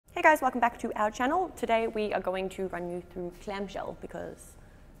Hey guys, welcome back to our channel. Today we are going to run you through Clamshell because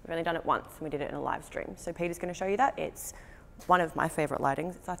we've only done it once and we did it in a live stream. So Peter's going to show you that. It's one of my favourite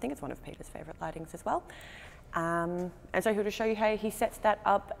lightings. I think it's one of Peter's favourite lightings as well. And so he'll just show you how he sets that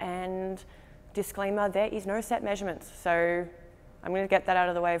up, and disclaimer, there is no set measurements. So I'm going to get that out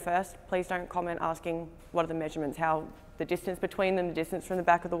of the way first. Please don't comment asking what are the measurements, how the distance between them, the distance from the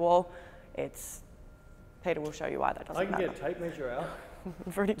back of the wall. Peter will show you why that doesn't matter. I can get a tape measure out.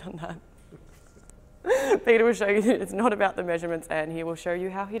 We've already done that. Peter will show you that it's not about the measurements, and he will show you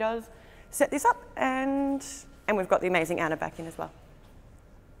how he does set this up, and we've got the amazing Anna back in as well.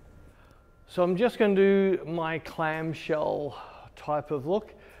 So I'm just going to do my clamshell type of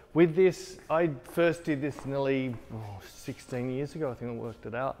look. With this, I first did this nearly 16 years ago, I think I worked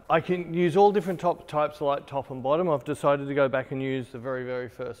it out. I can use all different types of light, top and bottom. I've decided to go back and use the very, very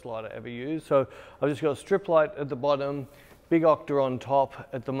first light I ever used. So I've just got a strip light at the bottom, big Octa on top.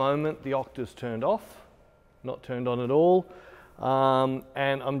 At the moment, the Octa's turned off, not turned on at all.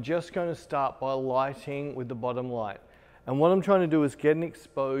 And I'm just going to start by lighting with the bottom light. And what I'm trying to do is get an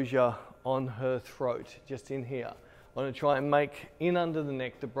exposure on her throat, just in here. I'm going to try and make in under the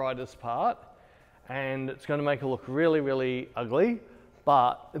neck the brightest part, and it's going to make it look really, really ugly,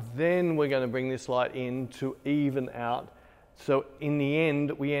 but then we're going to bring this light in to even out. So in the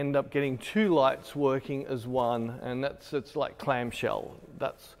end, we end up getting two lights working as one, and it's like clamshell. You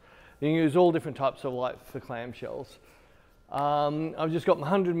can use all different types of light for clamshells. I've just got my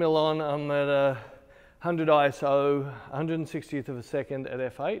 100mm on. I'm at a 100 ISO, 160th of a second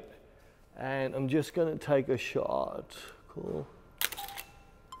at f8. And I'm just going to take a shot. Cool.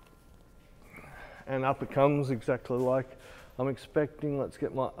 And up it comes, exactly like I'm expecting. Let's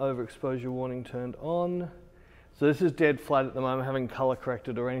get my overexposure warning turned on. So this is dead flat at the moment. I haven't color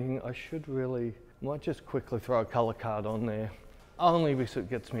corrected or anything. Might just quickly throw a color card on there. Only because it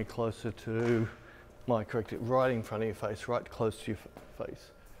gets me closer to my correct, right in front of your face, right close to your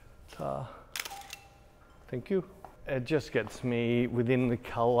face. Thank you. It just gets me within the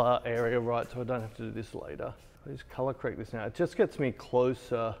color area, right, so I don't have to do this later. I'll just color correct this now. It just gets me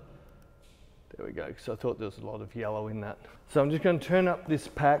closer. There we go, because I thought there was a lot of yellow in that. So I'm just going to turn up this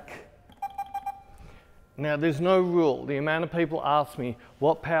pack. Now there's no rule. The amount of people ask me,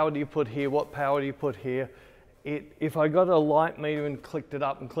 what power do you put here? What power do you put here? If I got a light meter and clicked it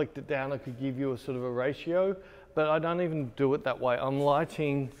up and clicked it down, I could give you a sort of a ratio, but I don't even do it that way. I'm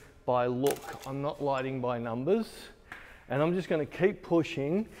lighting by look. I'm not lighting by numbers. And I'm just going to keep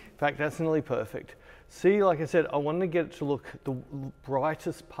pushing. In fact, that's nearly perfect. See, like I said, I want to get it to look the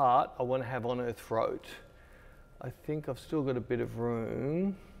brightest part I want to have on her throat. I think I've still got a bit of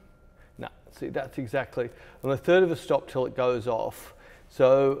room. No, see, that's exactly. I'm a third of a stop till it goes off.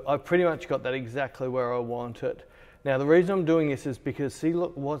 So I've pretty much got that exactly where I want it. Now, the reason I'm doing this is because, see,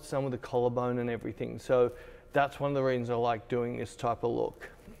 look what's done with the collarbone and everything. So that's one of the reasons I like doing this type of look.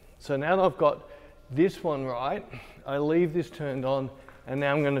 So now that I've got this one right, I leave this turned on, and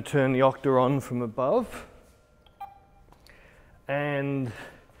now I'm going to turn the Octa on from above. And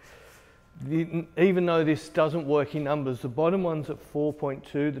even though this doesn't work in numbers, the bottom one's at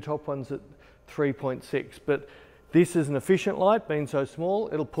 4.2, the top one's at 3.6, but this is an efficient light, being so small,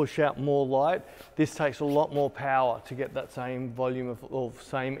 it'll push out more light. This takes a lot more power to get that same volume or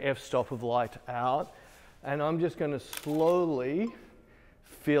same f-stop of light out. And I'm just going to slowly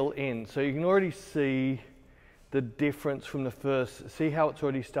fill in. So you can already see the difference from the first. See how it's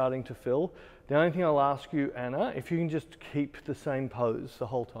already starting to fill? The only thing I'll ask you, Anna, if you can just keep the same pose the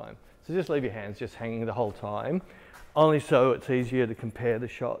whole time. So just leave your hands just hanging the whole time, only so it's easier to compare the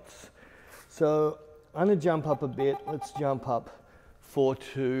shots. So I'm going to jump up a bit. Let's jump up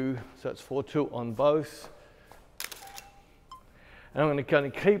 4.2. So it's 4.2 on both. And I'm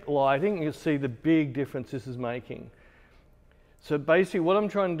going to keep lighting. You'll see the big difference this is making. So basically what I'm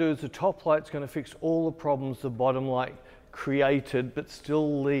trying to do is the top light's going to fix all the problems the bottom light created, but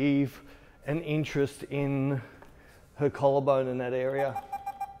still leave an interest in her collarbone in that area.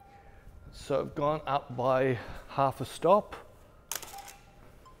 So I've gone up by half a stop.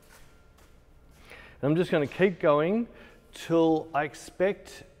 And I'm just going to keep going till I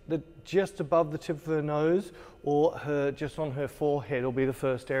expect that just above the tip of her nose or just on her forehead will be the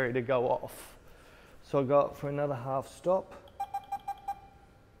first area to go off. So I'll go up for another half stop.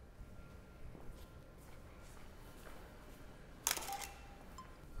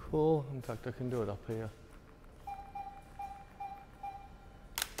 Cool. In fact, I can do it up here.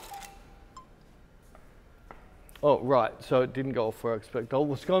 Oh, right, so it didn't go off where I expected.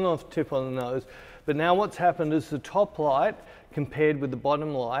 Oh, it's gone off tip on the nose. But now what's happened is the top light compared with the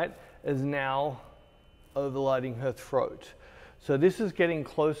bottom light is now overlighting her throat. So this is getting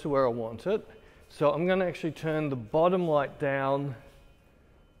close to where I want it. So I'm going to actually turn the bottom light down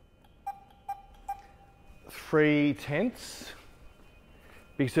 3/10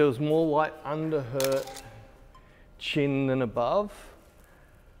 because there was more light under her chin than above.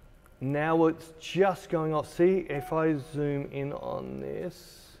 Now it's just going off. See, if I zoom in on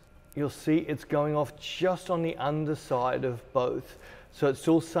this, you'll see it's going off just on the underside of both. So it's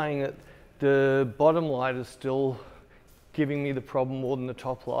still saying that the bottom light is still giving me the problem more than the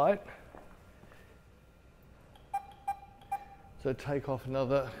top light. So take off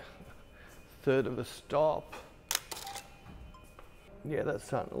another third of a stop. Yeah, that's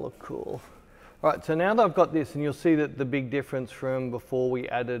starting to look cool. All right, so now that I've got this, and you'll see that the big difference from before we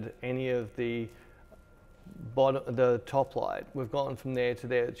added any of the top light, we've gone from there to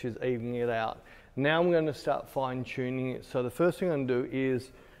there, which is evening it out. Now I'm going to start fine tuning it. So the first thing I'm going to do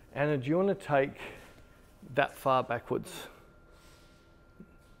is, Anna, do you want to take that far backwards?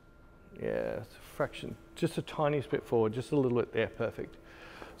 Yeah, it's a fraction, just a tiny bit forward, just a little bit there, perfect.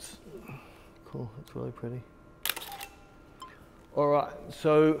 Cool, that's really pretty. All right,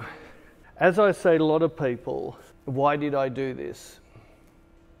 so as I say to a lot of people, why did I do this?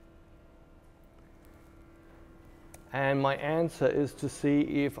 And my answer is to see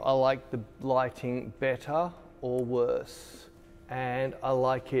if I like the lighting better or worse. And I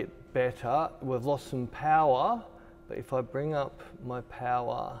like it better. We've lost some power, but if I bring up my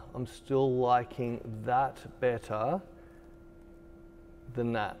power, I'm still liking that better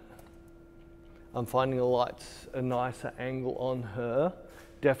than that. I'm finding the light's a nicer angle on her.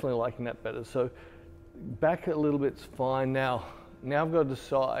 Definitely liking that better. So back a little bit's fine. Now I've got to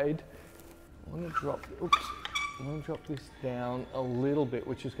decide, I'm going to drop this down a little bit,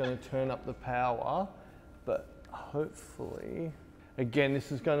 which is going to turn up the power, but hopefully, again,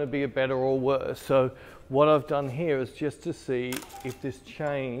 this is going to be a better or worse. So what I've done here is just to see if this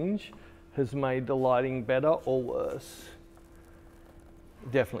change has made the lighting better or worse.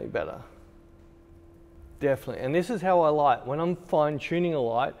 Definitely better. Definitely, and this is how I light. When I'm fine tuning a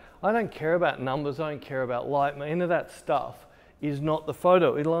light, I don't care about numbers, I don't care about light. Any of that stuff is not the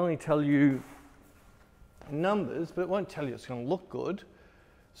photo. It'll only tell you numbers, but it won't tell you it's going to look good.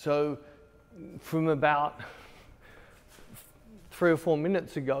 So from about 3 or 4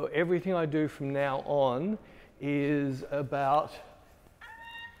 minutes ago, everything I do from now on is about,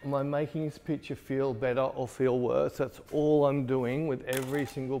 am I making this picture feel better or feel worse? That's all I'm doing with every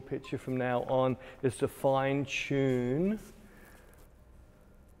single picture from now on, is to fine tune.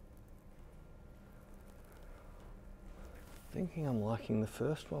 Thinking I'm liking the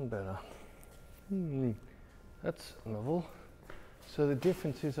first one better. That's novel. So the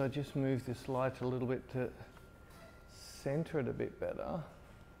difference is I just move this light a little bit to center it a bit better.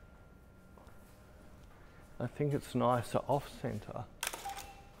 I think it's nicer off center.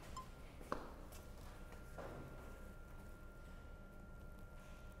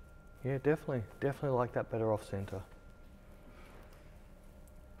 Yeah, definitely like that better off center.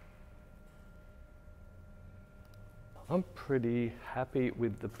 I'm pretty happy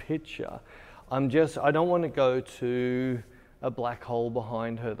with the picture. I don't want to go to a black hole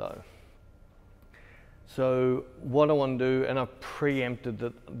behind her though. So what I want to do, and I've preempted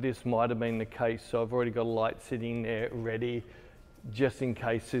that this might have been the case, so I've already got a light sitting there ready just in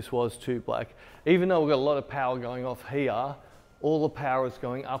case this was too black. Even though we've got a lot of power going off here, all the power is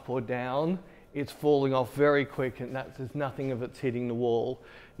going up or down. It's falling off very quick, and there's nothing of it's hitting the wall.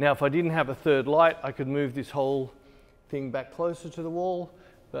 Now, if I didn't have a third light, I could move this whole thing back closer to the wall,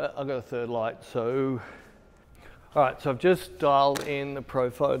 but I've got a third light, so. All right, so I've just dialed in the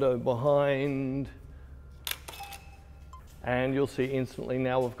Profoto behind, and you'll see instantly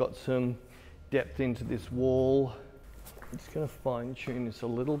now we've got some depth into this wall. I'm just gonna fine tune this a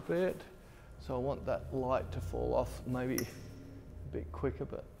little bit. So I want that light to fall off maybe a bit quicker,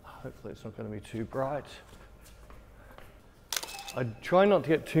 but hopefully it's not going to be too bright. I try not to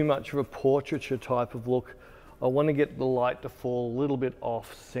get too much of a portraiture type of look. I want to get the light to fall a little bit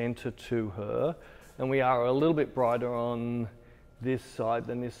off center to her, and we are a little bit brighter on this side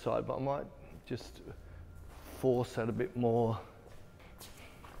than this side, but I might just force that a bit more.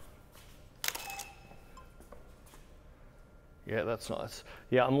 Yeah, that's nice.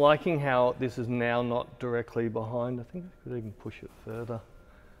 Yeah, I'm liking how this is now not directly behind. I think I could even push it further.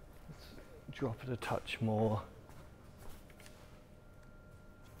 Let's drop it a touch more.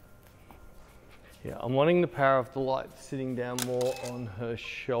 Yeah, I'm wanting the power of the light sitting down more on her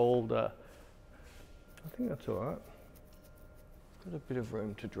shoulder. I think that's all right. Got a bit of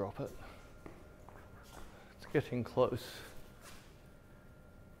room to drop it. It's getting close.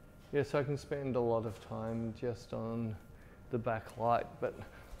 Yes, I can spend a lot of time just on the backlight, but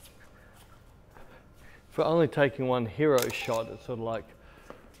for only taking one hero shot, it's sort of like,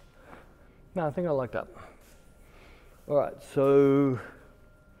 no, I think I like that. All right, so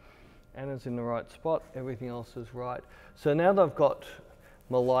Anna's in the right spot, everything else is right. So now that I've got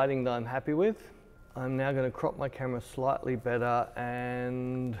my lighting that I'm happy with, I'm now going to crop my camera slightly better,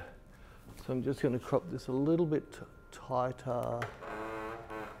 and so I'm just going to crop this a little bit tighter.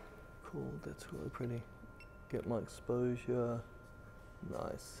 Cool, that's really pretty. Get my exposure,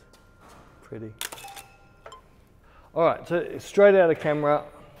 nice, pretty. All right, so straight out of camera,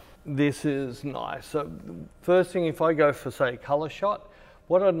 this is nice. So first thing, if I go for, say, color shot,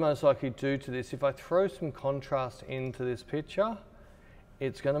 what I'd most likely do to this, if I throw some contrast into this picture,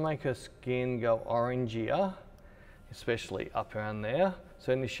 it's going to make her skin go orangier, especially up around there,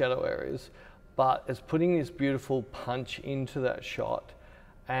 so in the shadow areas. But it's putting this beautiful punch into that shot,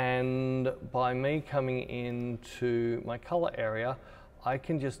 and by me coming into my color area, I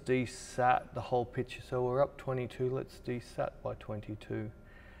can just desat the whole picture. So we're up 22, let's desat by 22.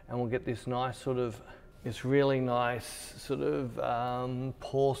 And we'll get this nice sort of, this really nice sort of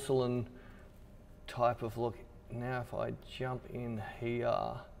porcelain type of look. Now if I jump in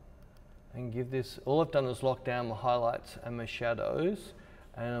here and give this, all I've done is lock down my highlights and my shadows,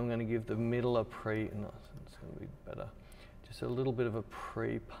 and I'm going to give the middle a pre, no, it's going to be better, just a little bit of a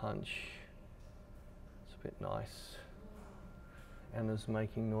pre-punch. It's a bit nice. Anna's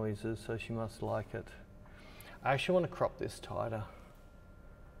making noises, so she must like it. I actually want to crop this tighter.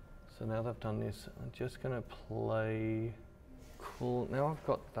 So now that I've done this, I'm just going to play cool. Now I've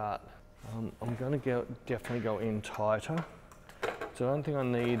got that. I'm going to definitely go in tighter. So I don't think I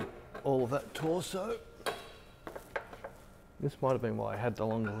need all of that torso. This might have been why I had the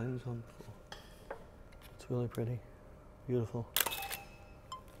longer lens on before. It's really pretty, beautiful.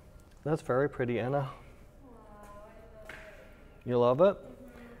 That's very pretty, Anna. You love it?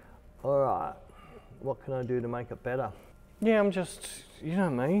 All right, what can I do to make it better? Yeah, I'm just, you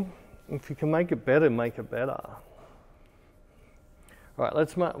know me, if you can make it better, make it better. All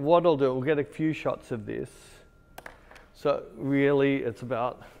right, what I'll do, we'll get a few shots of this. So really it's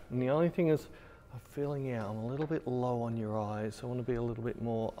about, and the only thing is, I'm feeling, yeah, I'm a little bit low on your eyes. So I want to be a little bit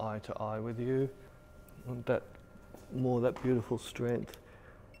more eye to eye with you. I want that, more that beautiful strength.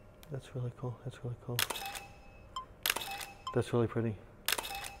 That's really cool, that's really cool. That's really pretty.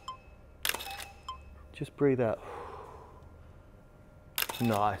 Just breathe out.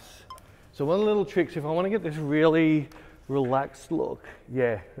 Nice. So one of the little tricks, if I want to get this really relaxed look,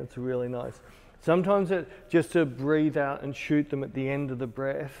 yeah, that's really nice. Sometimes just to breathe out and shoot them at the end of the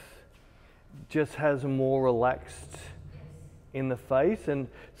breath just has a more relaxed in the face. And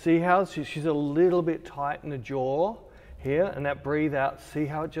see how she's a little bit tight in the jaw here, and that breathe out, see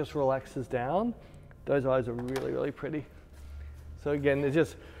how it just relaxes down? Those eyes are really, really pretty. So again, they're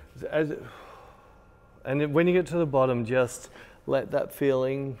just, and then when you get to the bottom, just let that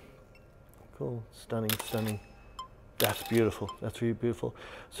feeling, cool, stunning, stunning. That's beautiful, that's really beautiful.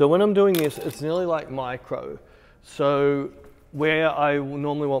 So when I'm doing this, it's nearly like micro. So where I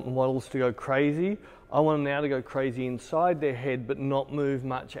normally want models to go crazy, I want them now to go crazy inside their head, but not move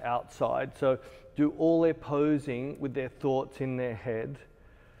much outside. So do all their posing with their thoughts in their head.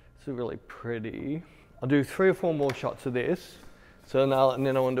 It's really pretty. I'll do 3 or 4 more shots of this. So now, and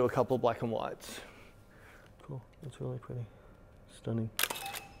then I want to do a couple of black and whites. Cool, that's really pretty. Stunning,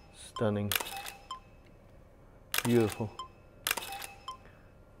 stunning. Beautiful.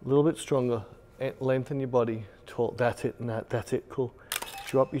 A little bit stronger. Lengthen your body. Tall. That's it. And that's it. Cool.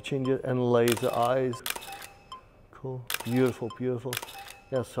 Drop your chin and laser eyes. Cool. Beautiful. Beautiful.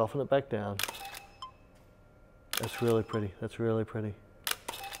 Now soften it back down. That's really pretty. That's really pretty.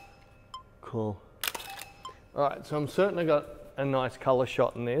 Cool. All right. So I'm certain I got a nice color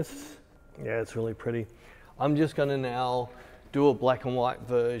shot in this. Yeah, it's really pretty. I'm just going to now do a black and white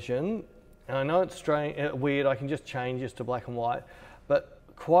version. And I know it's strange, weird, I can just change this to black and white, but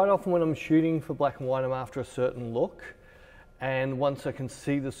quite often when I'm shooting for black and white, I'm after a certain look. And once I can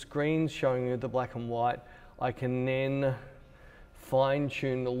see the screen showing you the black and white, I can then fine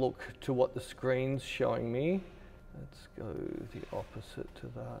tune the look to what the screen's showing me. Let's go the opposite to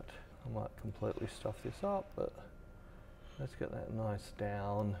that. I might completely stuff this up, but let's get that nice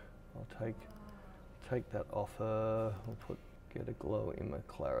down. I'll take that off her, get a glow in my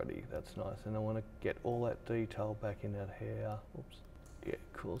clarity, that's nice. And I want to get all that detail back in that hair. Oops. Yeah,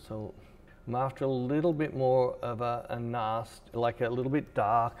 cool. So I'm after a little bit more of a nasty, like a little bit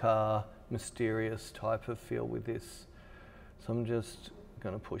darker, mysterious type of feel with this. So I'm just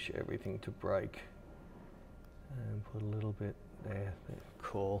going to push everything to break and put a little bit there.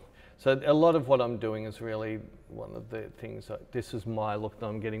 Cool. So a lot of what I'm doing is really one of the things, this is my look that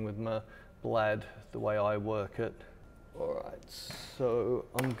I'm getting with my blad, the way I work it. All right, so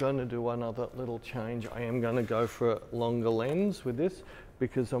I'm gonna do another little change. I am gonna go for a longer lens with this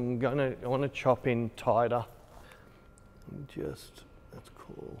because I wanna chop in tighter. That's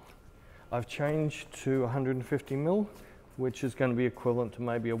cool. I've changed to 150mm, which is gonna be equivalent to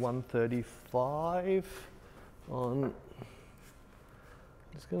maybe a 135 on.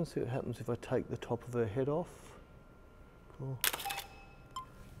 Just going to see what happens if I take the top of her head off. Cool.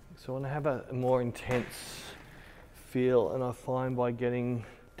 So I want to have a more intense feel, and I find by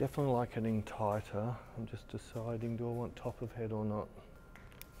definitely like getting tighter, I'm just deciding, do I want top of head or not?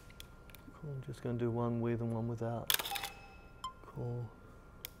 Cool, I'm just going to do one with and one without. Cool.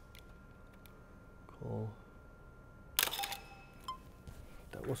 Cool.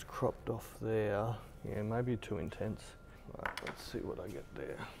 That was cropped off there. Yeah, maybe too intense. Right, let's see what I get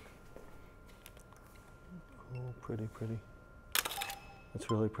there. Cool, pretty.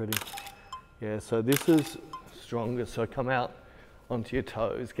 That's really pretty. Yeah, so this is stronger, so come out onto your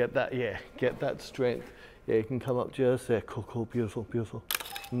toes, get that strength. Yeah, you can come up just there. Cool, beautiful.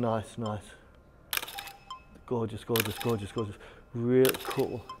 Nice. Gorgeous. Real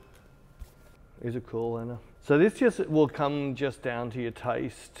cool. Is it cool, Anna? So this just will come just down to your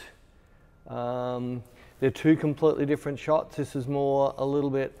taste. They're two completely different shots. This is more a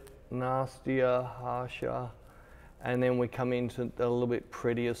little bit nastier, harsher, and then we come into a little bit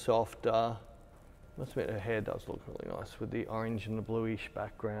prettier, softer. Must admit her hair does look really nice with the orange and the bluish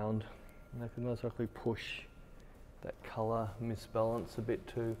background. And I can most likely push that colour misbalance a bit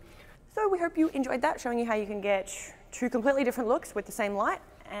too. So we hope you enjoyed that, showing you how you can get two completely different looks with the same light.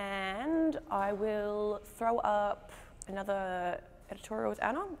 And I will throw up another editorial with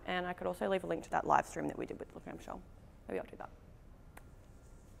Anna, and I could also leave a link to that live stream that we did with Clamshell. Maybe I'll do that.